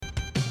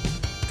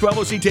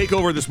12OC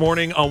Takeover this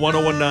morning on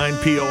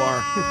 1019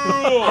 POR.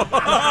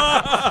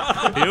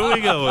 Here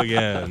we go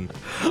again.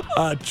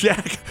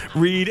 Jack,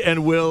 Reed,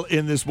 and Will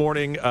in this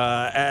morning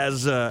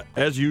as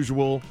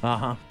usual.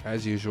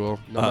 As usual.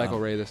 No Michael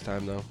Ray this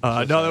time, though.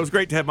 No, that was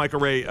great to have Michael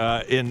Ray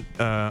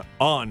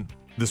on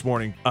this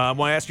morning. I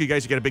want to ask you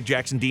guys, you got a big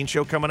Jackson Dean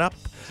show coming up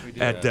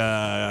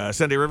at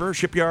Sunday River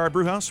Shipyard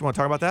Brewhouse. Want to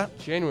talk about that?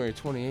 January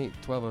 28th,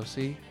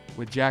 12OC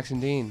with Jackson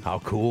Dean. How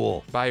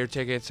cool. Buy your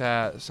tickets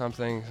at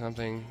something.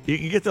 You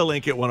can get the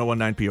link at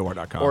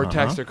 1019por.com. Or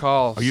text or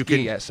call Or you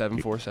SKI can- at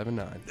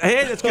 7479.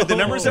 Hey, that's good. The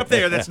number's up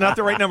there. That's not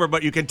the right number,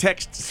 but you can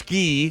text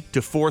SKI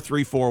to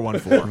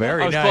 43414.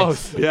 Very I was nice.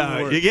 close.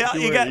 Yeah,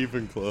 you got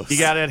even close. You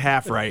got it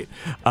half right.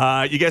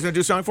 You guys want to do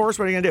a song for us?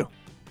 What are you going to do?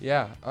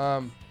 Yeah.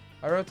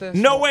 I wrote this.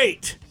 No,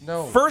 wait.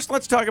 No. First,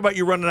 let's talk about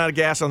you running out of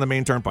gas on the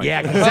main turnpike.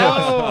 Yeah, 'cause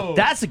Oh.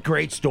 that's a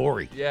great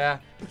story. Yeah,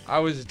 I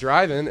was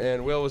driving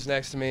and Will was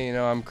next to me. You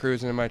know, I'm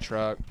cruising in my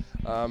truck.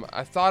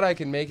 I thought I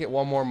could make it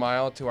one more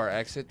mile to our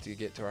exit to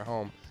get to our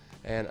home,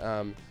 and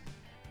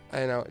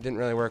I know it didn't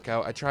really work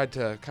out. I tried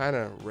to kind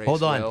of race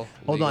Hold on. Will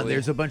Hold on. legally.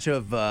 There's a bunch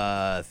of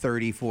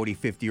 30, 40,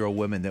 50-year-old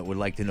women that would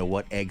like to know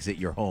what exit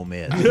your home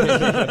is.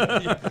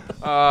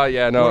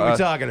 Yeah, no, What are we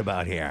talking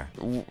about here?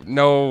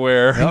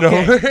 nowhere. Okay.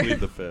 Nowhere. Plead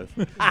the fifth.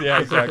 Yeah,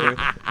 exactly.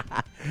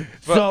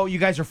 So you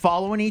guys are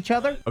following each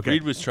other? Okay.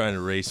 Reed was trying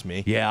to race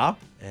me, Yeah.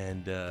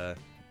 and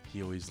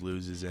he always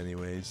loses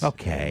anyways.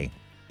 Okay.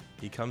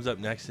 He comes up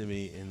next to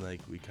me, and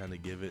like we kind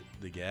of give it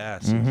the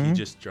gas, and he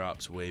just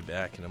drops way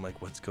back, and I'm like,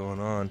 "What's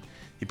going on?"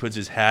 He puts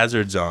his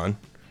hazards on.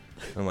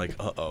 I'm like,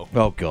 "Uh-oh."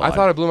 Oh, God. I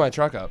thought I blew my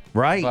truck up.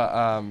 Right.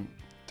 But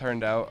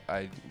turned out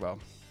I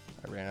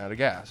ran out of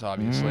gas,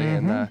 obviously,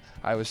 and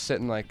I was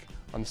sitting like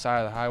on the side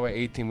of the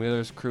highway,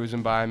 18-wheelers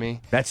cruising by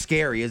me. That's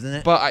scary, isn't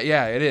it? But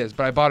yeah, it is.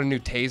 But I bought a new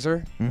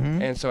taser,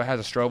 and so it has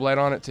a strobe light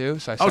on it too.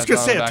 So I was going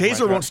to say, a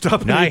taser won't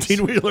stop Nice. an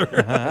 18-wheeler.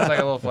 It's like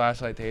a little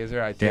flashlight taser.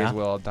 I tase Yeah.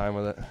 Will all the time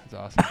with it. It's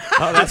awesome.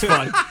 Oh, that's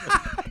fun.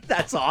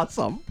 That's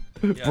awesome.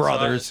 Yeah,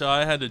 Brothers. So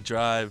I had to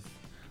drive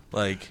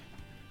like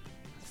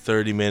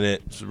 30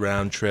 minutes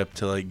round trip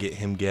to like get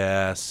him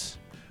gas,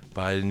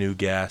 buy a new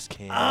gas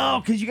can. Oh,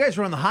 because you guys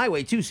are on the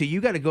highway, too, so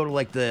you got to go to,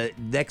 like, the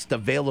next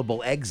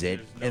available exit,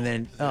 and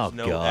then, There's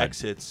no God.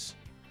 exits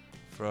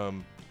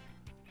from.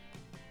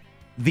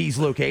 These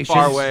locations.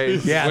 Far away.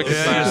 Yeah. Wicked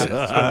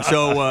fast.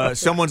 So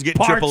someone's getting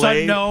Parts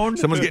AAA. unknown.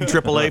 Someone's getting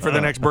AAA for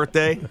their next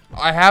birthday.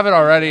 I have it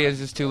already. It's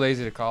just too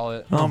lazy to call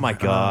it. Oh, my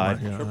God.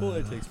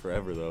 AAA takes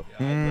forever though.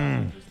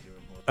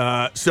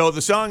 So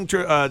the song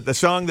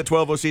that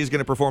 12OC is going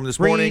to perform this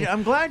morning. Reed,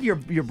 I'm glad your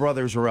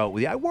brothers are out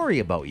with you. I worry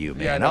about you,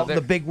 man. Yeah, no, out in the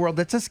they're- big world,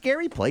 it's a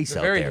scary place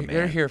out there, man.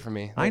 They're here for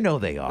me. I know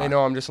they are. They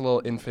know I'm just a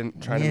little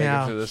infant trying to make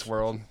Yeah. it through this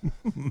world.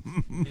 He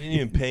didn't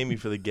even pay me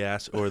for the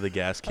gas or the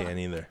gas can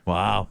either.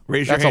 Wow.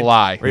 Raise That's your a hand.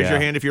 lie. Raise your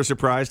Yeah. hand if you're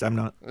surprised. I'm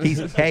not.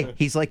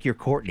 He's like your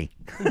Courtney.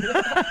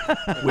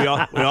 We all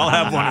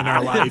have one in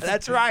our life.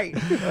 That's right.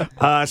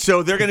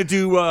 So they're going to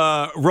do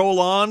 "Roll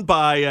On"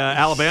 by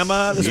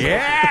Alabama.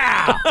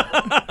 Yeah.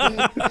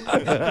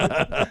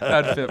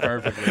 That'd fit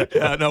perfectly.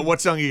 No,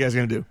 what song are you guys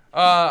going to do?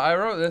 I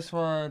wrote this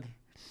one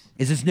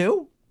Is this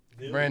new?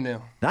 brand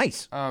new.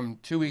 Nice.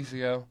 2 weeks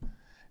ago,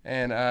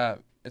 and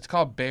it's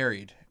called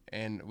 "Buried,"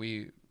 and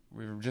we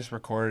just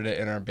recorded it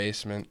in our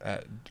basement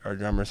at our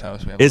drummer's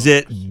house. We have Is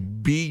it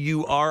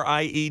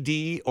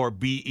BURIED or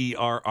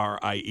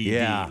BERRIED?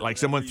 Yeah. Like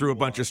someone threw a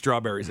bunch of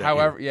strawberries at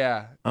However,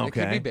 yeah, it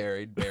could Okay. be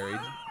buried.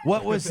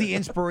 What was the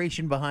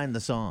inspiration behind the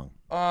song?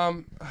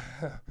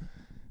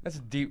 That's a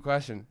deep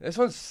question. This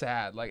one's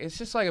sad. Like it's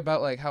just like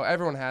about like how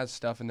everyone has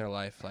stuff in their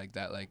life like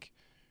that, like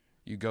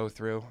you go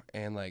through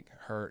and like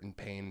hurt and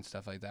pain and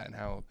stuff like that, and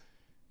how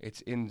it's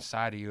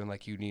inside of you and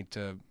like you need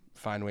to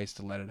find ways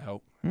to let it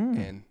out.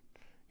 And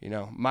you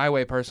know, my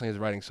way personally is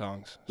writing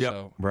songs. Yep.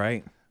 So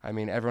Right. I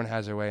mean, everyone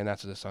has their way, and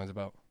that's what this song's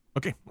about.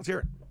 Okay, let's hear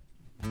it.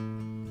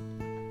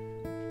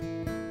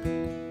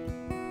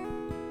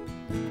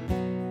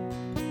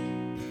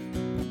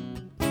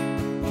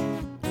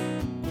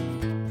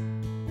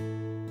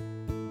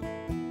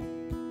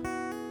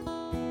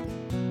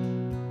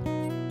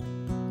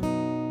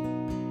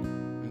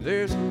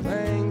 There's some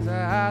things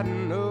I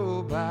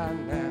know by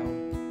now,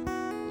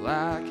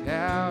 like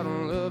how to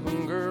love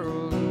a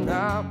girl and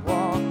not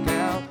walk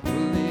out.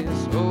 Well,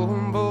 this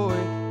old boy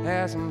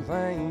has some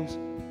things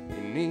he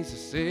needs to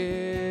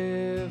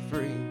set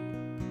free.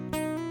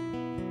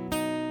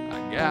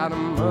 I got a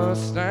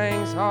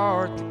Mustang's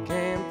heart that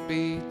can't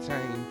be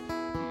tamed.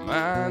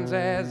 Mine's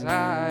as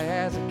high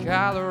as the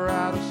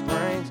Colorado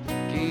Springs.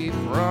 Keep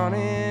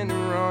running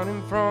and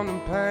running from the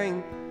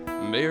pain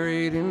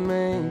buried in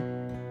me.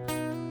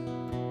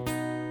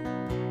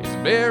 It's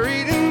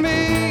buried in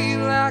me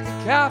like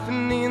a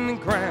coffin in the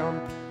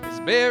ground. It's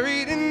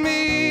buried in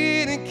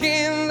me and I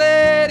can't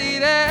let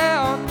it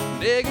out. I'm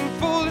digging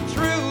for the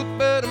truth,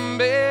 but I'm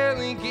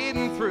barely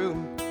getting through.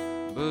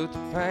 But the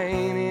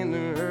pain and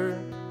the hurt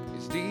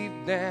is deep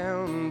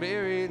down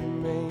buried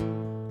in me.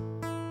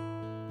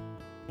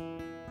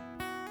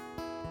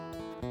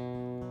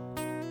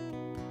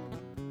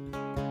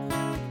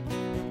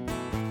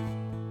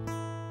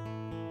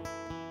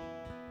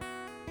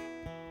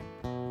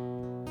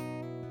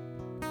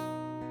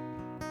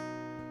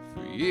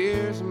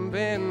 years I've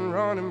been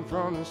running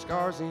from the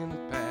scars in the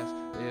past,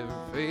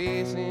 ever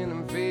facing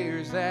them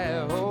fears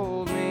that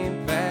hold me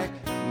back.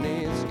 And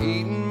it's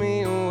eating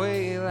me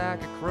away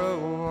like a crow,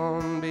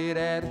 one bit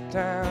at a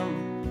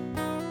time.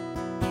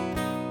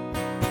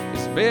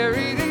 It's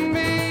buried in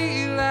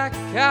me like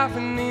a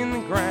coffin in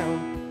the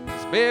ground.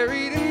 It's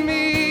buried in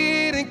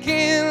me and I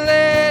can't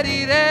let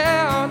it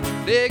out.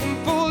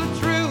 Digging full of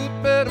truth,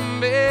 but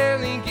I'm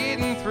barely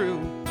getting through.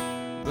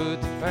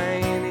 But the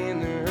pain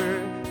and the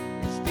hurt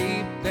is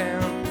deep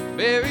down,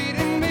 buried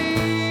in me.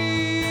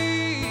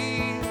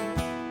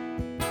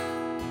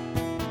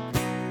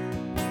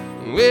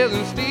 Well,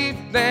 it's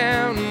deep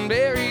down and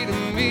buried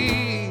in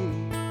me.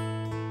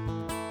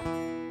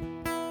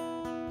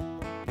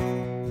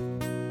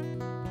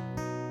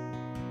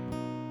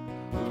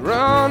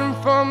 Running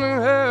from the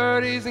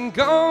hurt isn't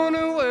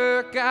gonna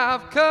work.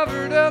 I've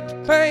covered up the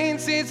pain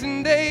since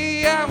the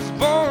day I was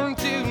born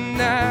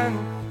tonight.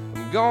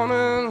 I'm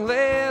gonna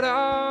lay it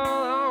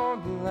all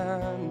on the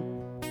line.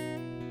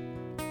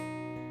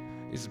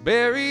 It's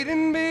buried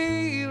in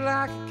me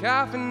like a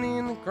coffin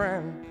in the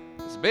ground.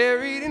 It's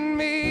buried in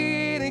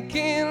me and I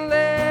can't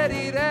let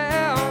it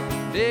out.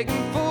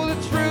 Digging full of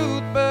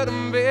truth, but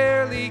I'm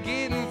barely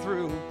getting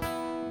through.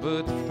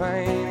 But the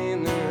pain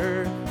and the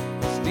hurt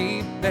is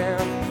deep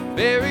down,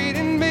 buried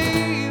in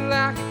me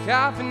like a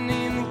coffin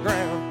in the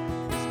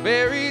ground. It's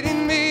buried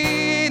in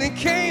me and I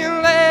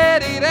can't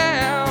let it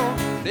out.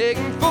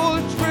 Digging full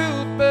of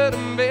truth, but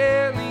I'm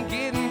barely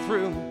getting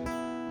through.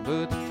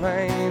 But the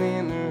pain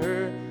and the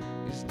hurt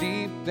is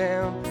deep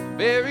down,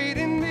 buried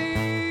in me.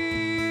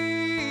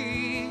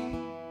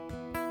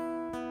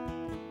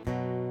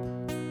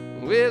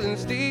 Well,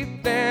 it's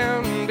deep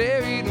down,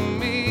 buried in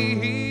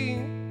me.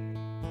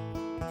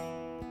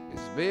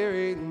 It's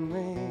buried in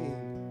me.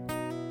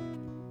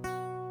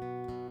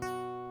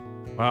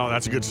 Wow,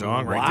 that's a good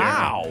song right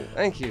Wow.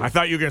 Thank you. there. I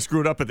thought you were going to screw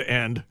it up at the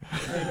end.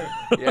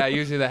 Yeah,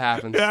 usually that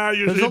happens. Yeah,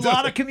 There's a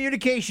lot of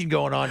communication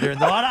going on during,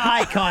 a lot of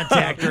eye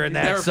contact during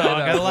that Never song. played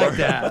I that like before.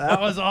 that. That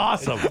was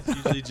awesome. It's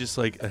usually just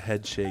like a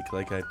head shake,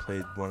 like I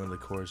played one of the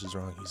choruses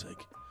wrong. He's like,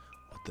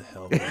 what the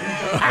hell?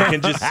 I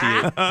can just see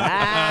it.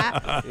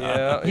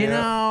 Yeah, You yeah.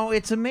 know,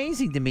 it's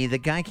amazing to me. The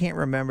guy can't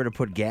remember to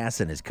put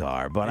gas in his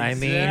car, but I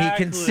mean, he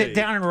can sit Exactly.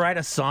 down and write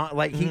a song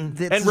like he.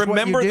 This And is what you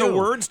remember the do.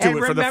 words to And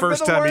it for the remember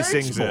first the time he words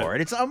sings it. for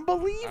it. It's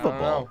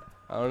unbelievable.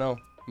 I don't know.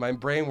 My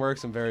brain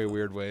works in very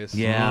weird ways.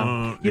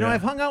 Yeah. You know, yeah.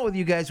 I've hung out with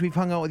you guys. We've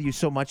hung out with you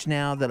so much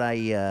now that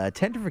I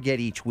tend to forget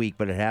each week,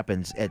 but it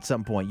happens at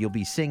some point. You'll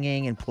be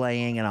singing and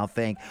playing, and I'll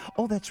think,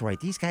 oh, that's right.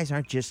 These guys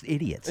aren't just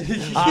idiots.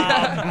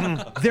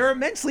 They're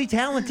immensely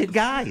talented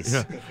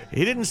guys.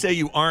 He didn't say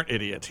you aren't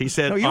idiots. He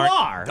said No, you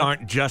are.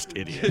 aren't just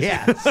idiots.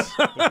 Yes.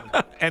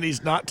 And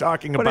he's not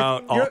talking But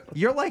about all.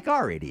 you're like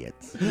our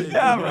idiots.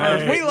 Yeah,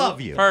 right. We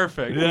love you.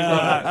 Perfect.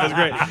 Yeah, that's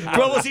great.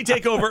 12LC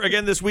Takeover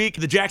again this week.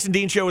 The Jackson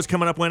Dean Show is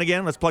coming up when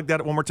again? Let's plug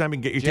that one more time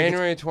and get your tickets.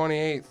 January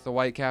 28th, the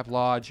Whitecap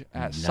Lodge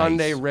at Nice.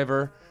 Sunday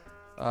River.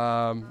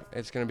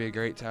 It's going to be a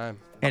great time.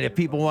 And if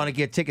people want to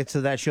get tickets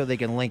to that show, they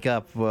can link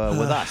up with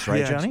us,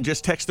 right, Yeah, Johnny?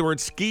 just text the word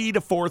ski to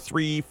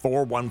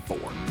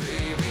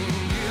 43414.